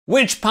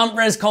Which pump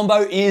res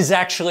combo is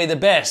actually the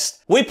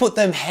best? We put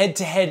them head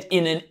to head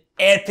in an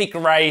epic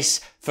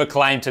race for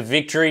claim to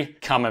victory,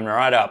 coming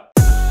right up.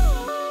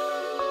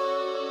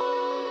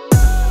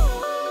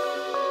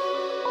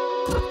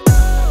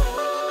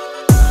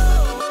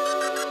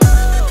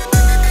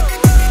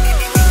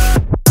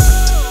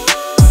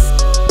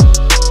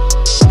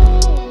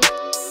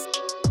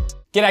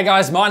 G'day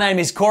guys, my name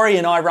is Corey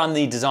and I run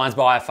the Designs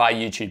by IFR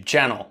YouTube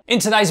channel. In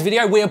today's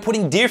video, we are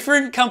putting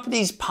different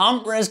companies'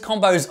 pump res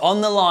combos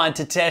on the line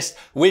to test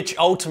which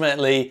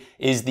ultimately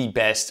is the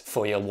best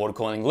for your water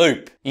cooling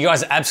loop. You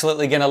guys are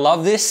absolutely gonna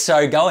love this,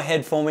 so go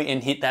ahead for me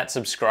and hit that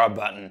subscribe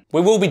button.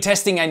 We will be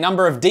testing a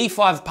number of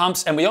D5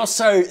 pumps and we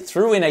also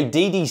threw in a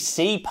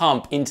DDC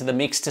pump into the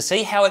mix to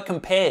see how it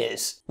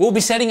compares. We'll be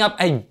setting up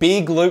a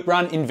big loop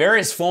run in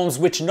various forms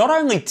which not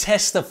only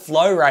test the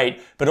flow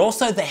rate, but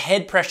also the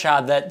head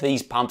pressure that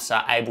these pumps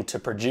are able to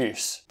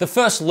produce. The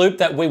first loop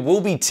that we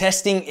will be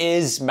testing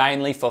is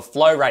mainly for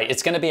flow rate.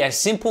 It's going to be a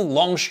simple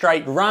long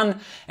straight run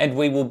and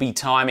we will be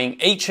timing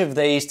each of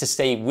these to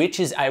see which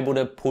is able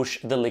to push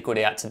the liquid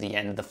out to the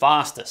end the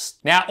fastest.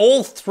 Now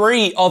all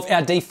three of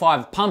our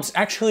D5 pumps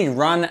actually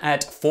run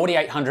at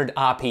 4800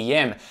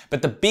 RPM,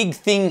 but the big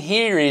thing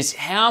here is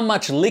how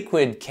much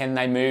liquid can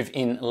they move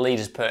in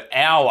liters per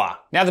hour.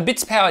 Now the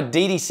Bitspower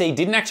DDC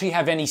didn't actually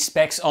have any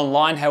specs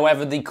online,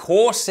 however the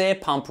Corsair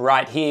pump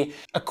right here,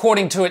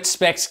 according to its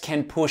specs,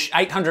 can push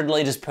 800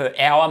 liters per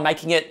hour,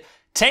 making it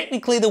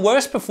technically the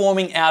worst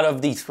performing out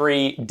of the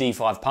three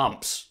D5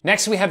 pumps.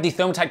 Next we have the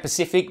Thermaltake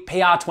Pacific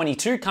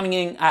PR-22 coming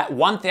in at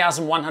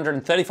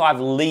 1135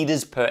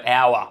 liters per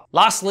hour.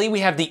 Lastly, we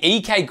have the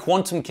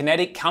EKWB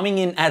Kinetic coming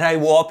in at a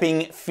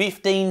whopping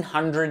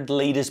 1500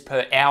 liters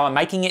per hour,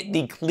 making it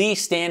the clear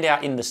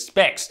standout in the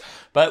specs.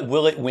 But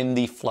will it win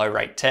the flow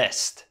rate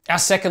test? Our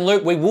second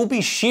loop, we will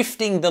be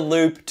shifting the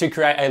loop to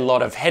create a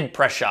lot of head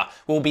pressure.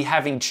 We'll be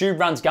having tube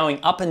runs going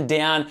up and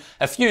down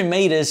a few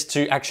meters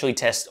to actually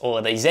test all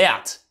of these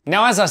out.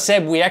 Now, as I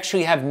said, we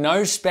actually have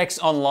no specs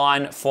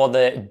online for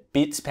the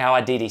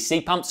Bitspower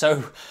DDC pump,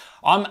 so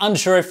I'm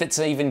unsure if it's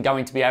even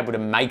going to be able to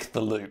make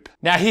the loop.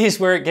 Now, here's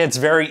where it gets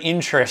very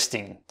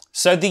interesting.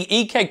 So the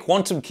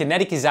EKWB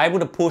Kinetic is able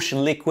to push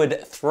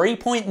liquid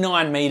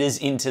 3.9 meters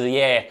into the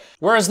air,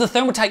 whereas the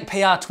Thermaltake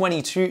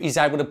PR-22 is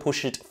able to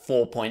push it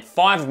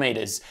 4.5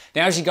 meters.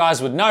 Now, as you guys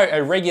would know,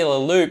 a regular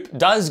loop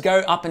does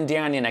go up and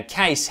down in a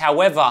case.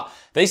 However,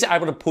 these are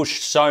able to push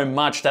so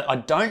much that I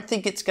don't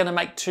think it's going to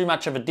make too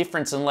much of a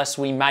difference unless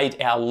we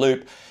made our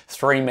loop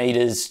 3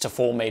 meters to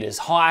 4 meters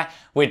high,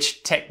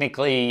 which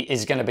technically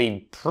is going to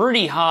be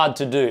pretty hard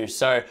to do.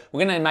 So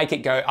we're going to make it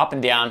go up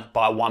and down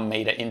by 1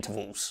 meter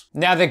intervals.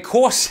 Now the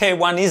Corsair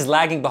one is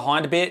lagging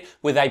behind a bit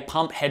with a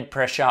pump head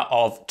pressure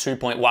of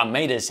 2.1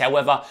 meters.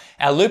 However,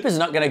 our loop is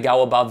not going to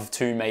go above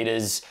 2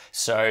 meters,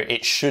 so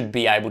it should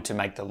be able to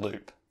make the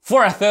loop.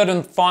 For our third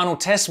and final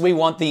test, we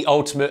want the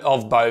ultimate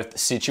of both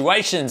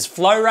situations,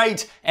 flow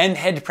rate and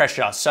head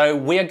pressure. So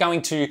we are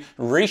going to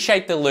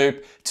reshape the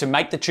loop to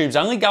make the tubes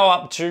only go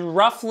up to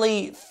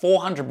roughly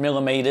 400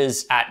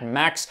 millimeters at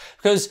max,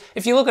 because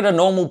if you look at a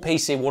normal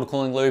PC water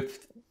cooling loop,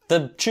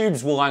 the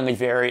tubes will only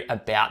vary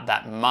about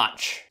that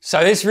much.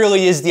 So this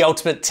really is the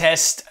ultimate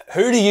test.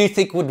 Who do you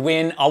think would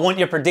win? I want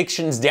your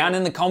predictions down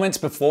in the comments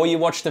before you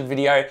watch the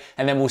video,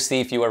 and then we'll see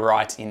if you were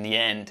right in the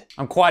end.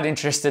 I'm quite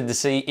interested to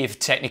see if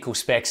technical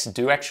specs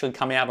do actually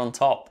come out on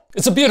top.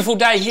 It's a beautiful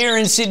day here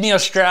in Sydney,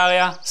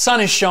 Australia. Sun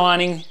is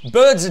shining,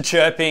 birds are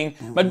chirping,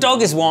 my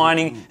dog is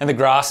whining, and the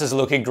grass is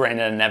looking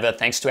greener than ever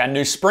thanks to our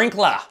new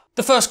sprinkler.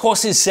 The first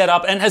course is set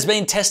up and has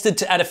been tested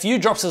to add a few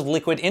drops of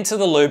liquid into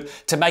the loop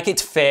to make it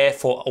fair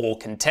for all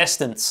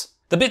contestants.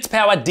 The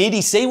Bitspower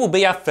DDC will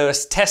be our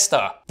first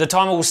tester. The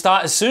timer will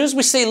start as soon as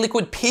we see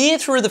liquid peer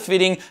through the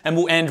fitting and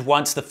will end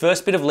once the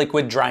first bit of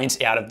liquid drains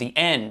out of the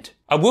end.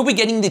 I will be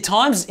getting the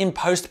times in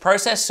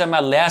post-process, so my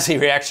lousy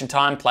reaction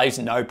time plays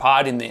no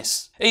part in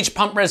this. Each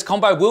pump res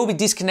combo will be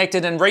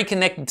disconnected and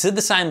reconnected to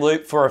the same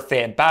loop for a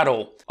fair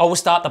battle. I will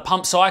start the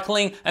pump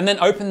cycling and then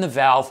open the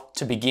valve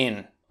to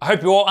begin. I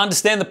hope you all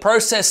understand the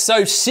process,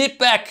 so sit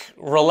back,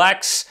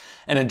 relax,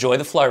 and enjoy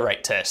the flow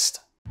rate test.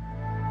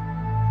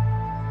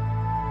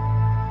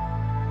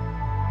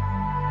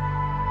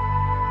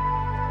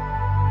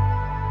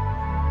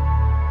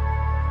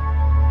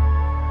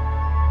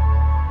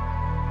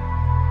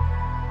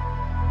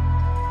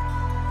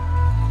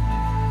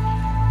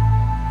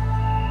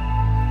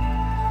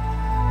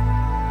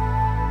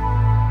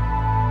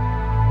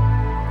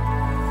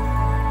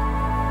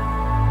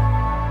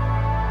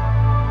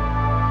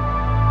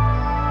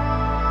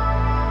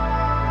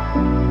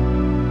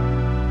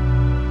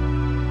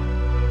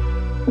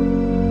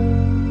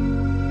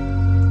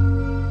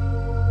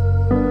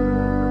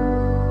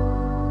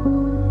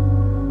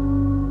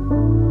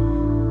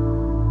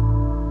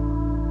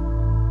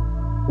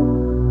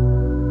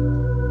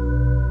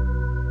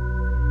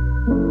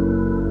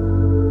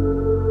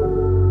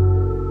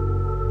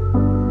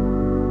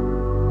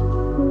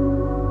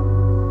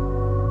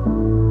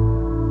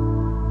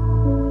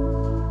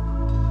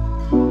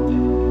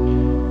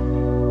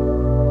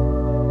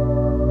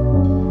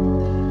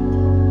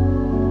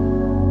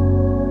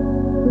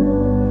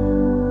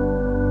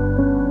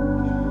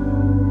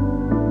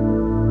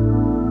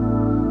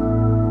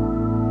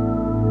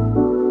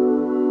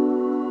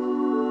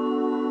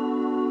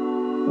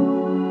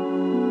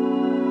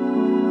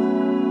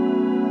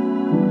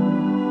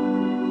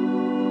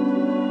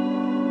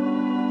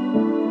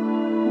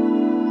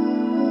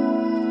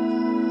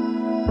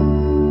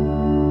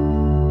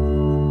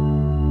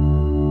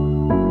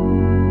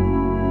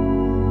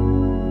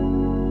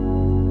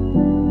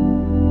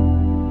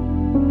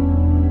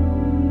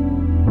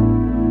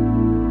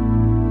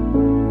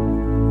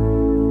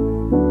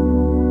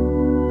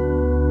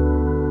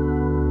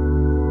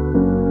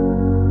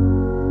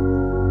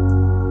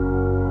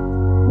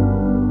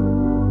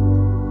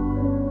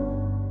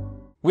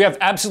 We have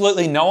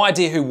absolutely no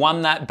idea who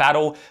won that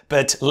battle,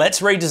 but let's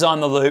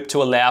redesign the loop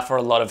to allow for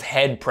a lot of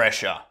head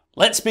pressure.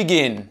 Let's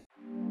begin.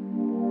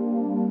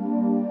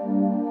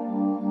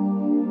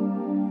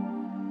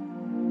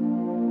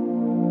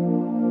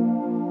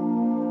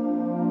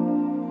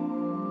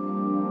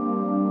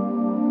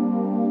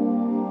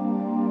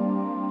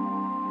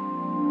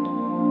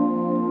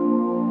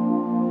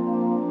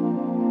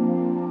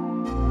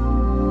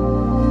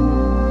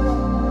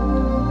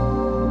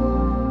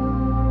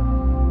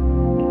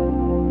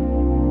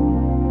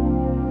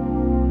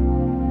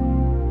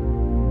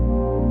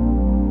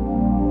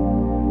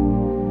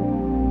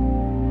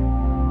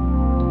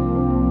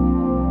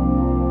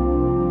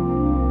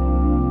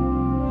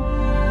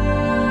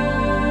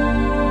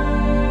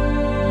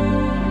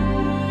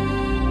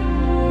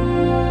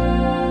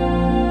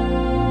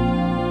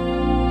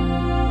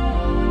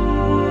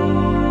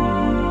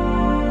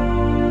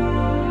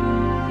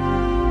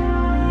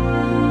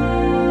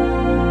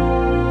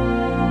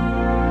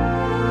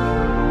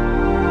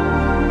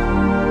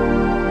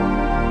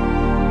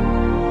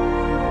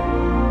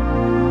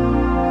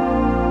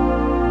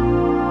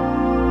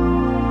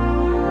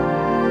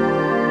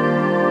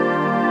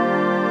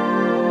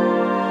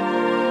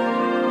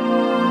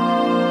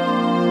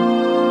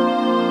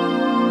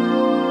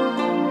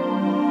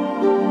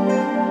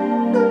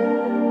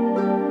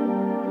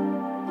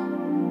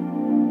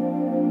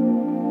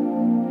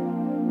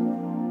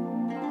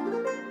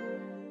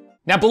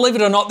 Now, believe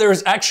it or not, there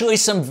is actually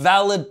some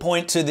valid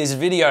point to this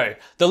video.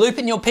 The loop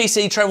in your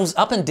PC travels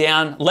up and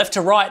down, left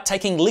to right,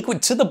 taking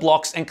liquid to the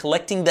blocks and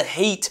collecting the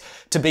heat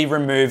to be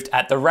removed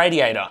at the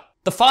radiator.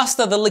 The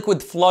faster the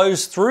liquid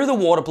flows through the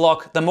water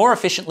block, the more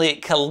efficiently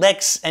it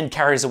collects and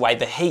carries away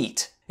the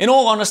heat. In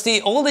all honesty,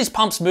 all of these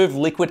pumps move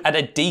liquid at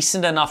a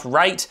decent enough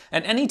rate,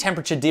 and any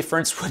temperature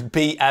difference would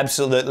be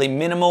absolutely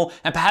minimal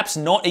and perhaps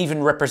not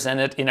even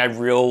represented in a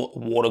real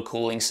water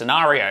cooling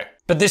scenario.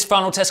 But this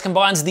final test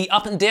combines the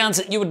up and downs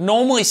that you would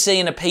normally see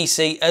in a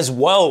PC as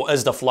well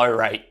as the flow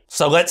rate.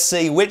 So let's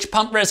see which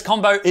pump res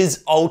combo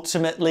is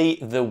ultimately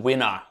the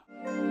winner.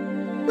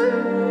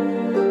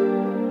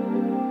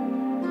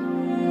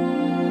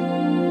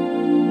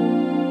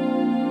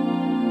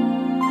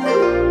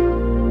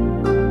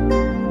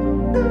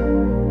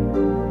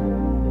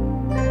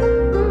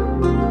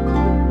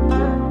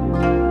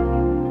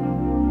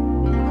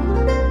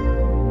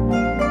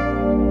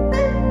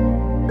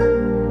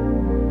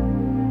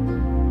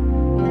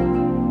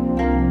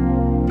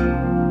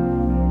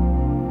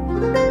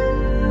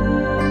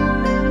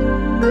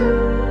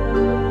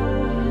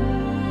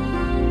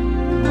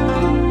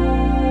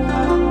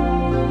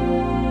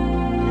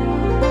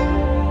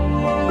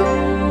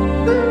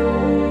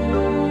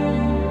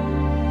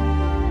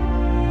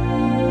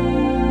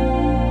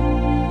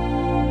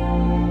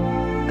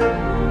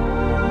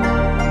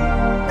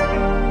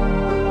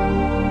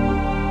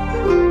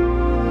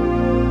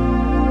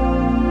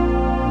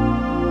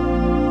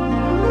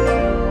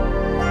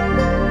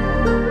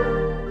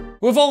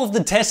 With all of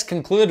the tests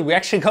concluded, we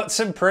actually got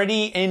some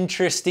pretty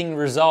interesting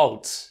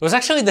results. It was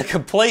actually the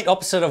complete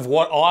opposite of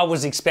what I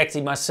was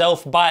expecting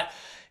myself, but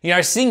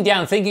sitting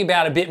down and thinking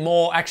about it a bit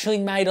more actually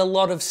made a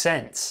lot of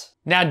sense.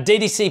 Now,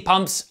 DDC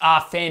pumps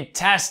are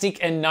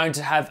fantastic and known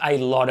to have a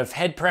lot of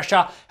head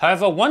pressure.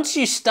 However, once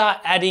you start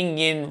adding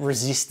in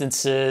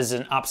resistances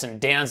and ups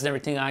and downs and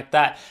everything like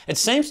that, it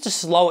seems to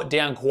slow it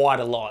down quite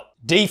a lot.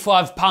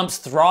 D5 pumps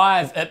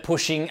thrive at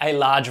pushing a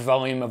large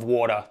volume of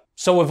water.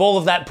 So with all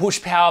of that push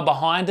power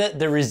behind it,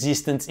 the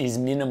resistance is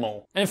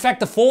minimal. And in fact,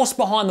 the force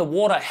behind the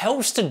water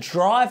helps to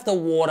drive the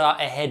water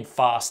ahead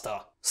faster.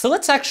 So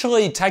let's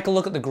actually take a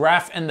look at the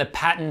graph and the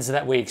patterns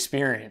that we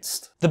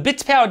experienced. The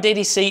Bitspower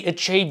DDC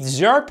achieved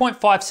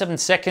 0.57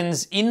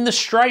 seconds in the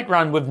straight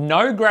run with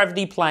no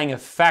gravity playing a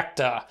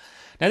factor.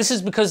 Now this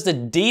is because the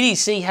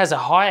DDC has a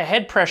higher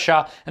head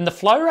pressure and the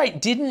flow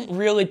rate didn't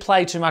really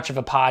play too much of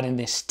a part in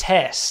this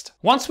test.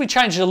 Once we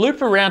change the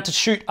loop around to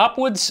shoot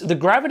upwards, the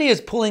gravity is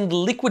pulling the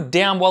liquid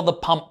down while the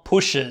pump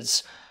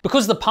pushes.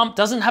 Because the pump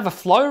doesn't have a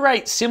flow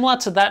rate similar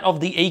to that of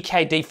the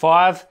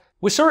EKWB,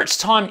 we saw its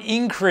time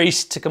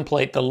increase to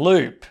complete the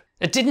loop.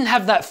 It didn't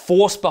have that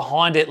force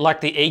behind it like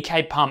the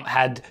EK pump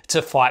had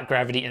to fight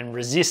gravity and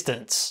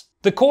resistance.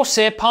 The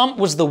Corsair pump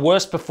was the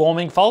worst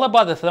performing, followed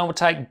by the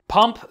Thermaltake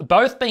pump,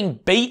 both being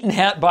beaten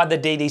out by the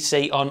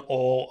DDC on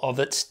all of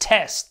its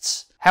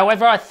tests.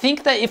 However, I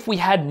think that if we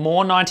had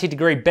more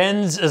 90-degree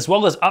bends as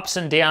well as ups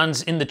and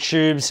downs in the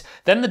tubes,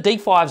 then the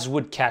D5s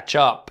would catch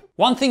up.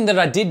 One thing that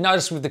I did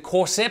notice with the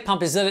Corsair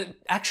pump is that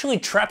it actually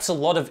traps a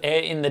lot of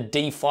air in the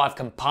D5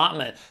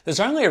 compartment. There's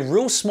only a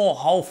real small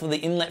hole for the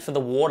inlet for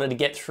the water to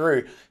get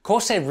through.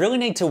 Corsair really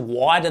need to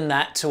widen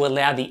that to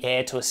allow the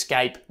air to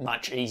escape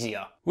much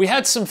easier. We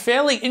had some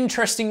fairly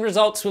interesting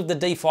results with the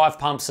D5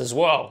 pumps as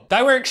well.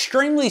 They were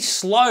extremely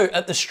slow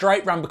at the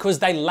straight run because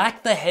they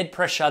lack the head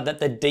pressure that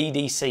the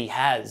DDC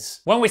has.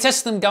 When we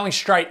tested them going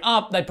straight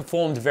up, they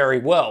performed very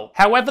well.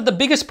 However, the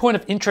biggest point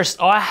of interest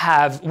I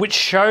have, which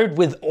showed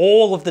with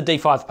all of the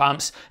D5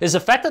 pumps, is the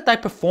fact that they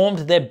performed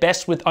their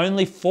best with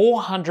only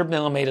 400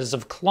 millimeters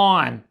of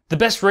climb. The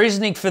best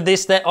reasoning for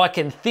this that I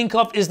can think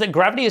of is that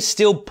gravity is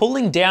still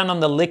pulling down on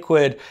the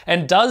liquid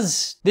and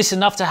does this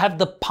enough to have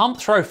the pump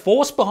throw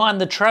force behind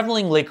the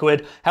traveling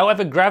liquid.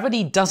 However,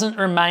 gravity doesn't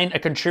remain a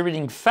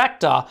contributing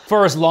factor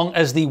for as long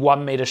as the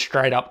 1 meter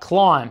straight up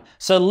climb.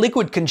 So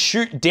liquid can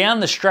shoot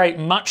down the straight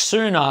much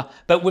sooner,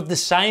 but with the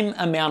same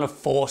amount of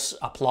force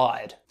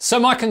applied. So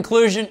my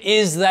conclusion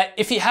is that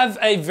if you have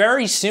a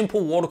very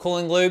simple water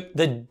cooling loop,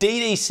 the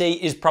DDC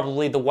is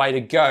probably the way to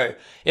go.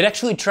 It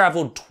actually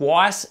traveled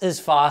twice as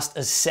fast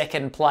as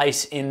second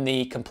place in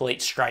the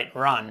complete straight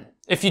run.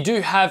 If you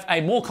do have a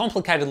more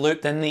complicated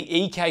loop, then the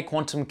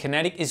EKWB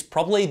Kinetic is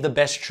probably the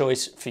best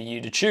choice for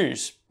you to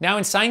choose. Now,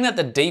 in saying that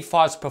the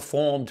D5's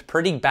performed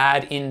pretty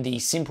bad in the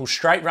simple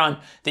straight run,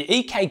 the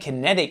EK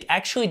Kinetic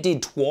actually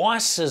did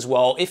twice as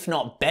well, if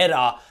not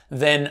better,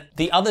 than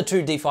the other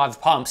two D5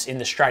 pumps in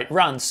the straight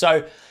run.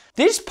 So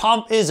this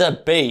pump is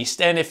a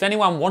beast, and if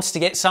anyone wants to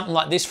get something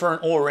like this for an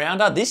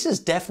all-rounder, this is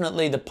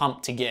definitely the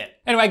pump to get.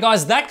 Anyway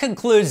guys, that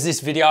concludes this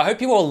video. I hope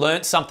you all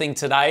learnt something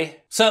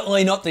today.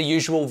 Certainly not the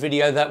usual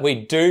video that we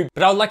do,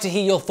 but I would like to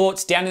hear your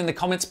thoughts down in the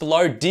comments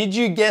below. Did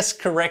you guess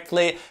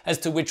correctly as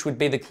to which would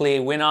be the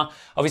clear winner?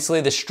 Obviously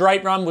the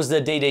straight run was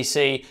the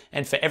DDC,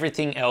 and for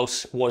everything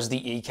else was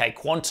the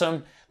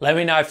EKWB. Let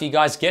me know if you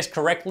guys guessed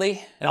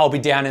correctly, and I'll be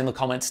down in the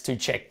comments to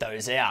check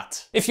those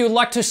out. If you would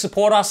like to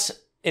support us,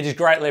 it is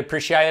greatly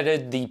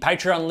appreciated. The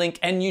Patreon link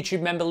and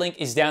YouTube member link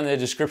is down in the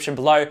description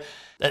below.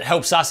 That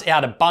helps us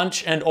out a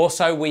bunch. And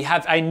also we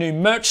have a new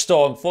merch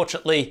store.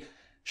 Unfortunately,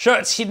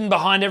 shirts hidden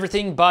behind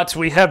everything, but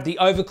we have the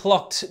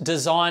overclocked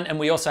design and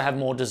we also have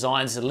more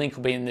designs. The link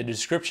will be in the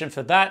description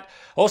for that.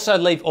 Also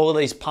leave all of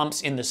these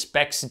pumps in the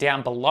specs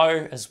down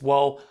below as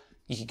well.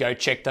 You can go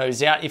check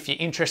those out if you're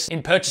interested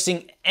in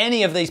purchasing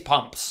any of these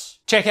pumps.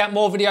 Check out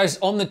more videos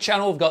on the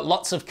channel. We've got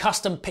lots of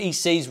custom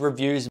PCs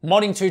reviews,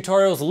 modding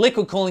tutorials,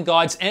 liquid cooling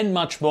guides, and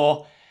much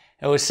more.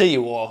 And we'll see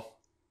you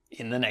all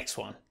in the next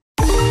one.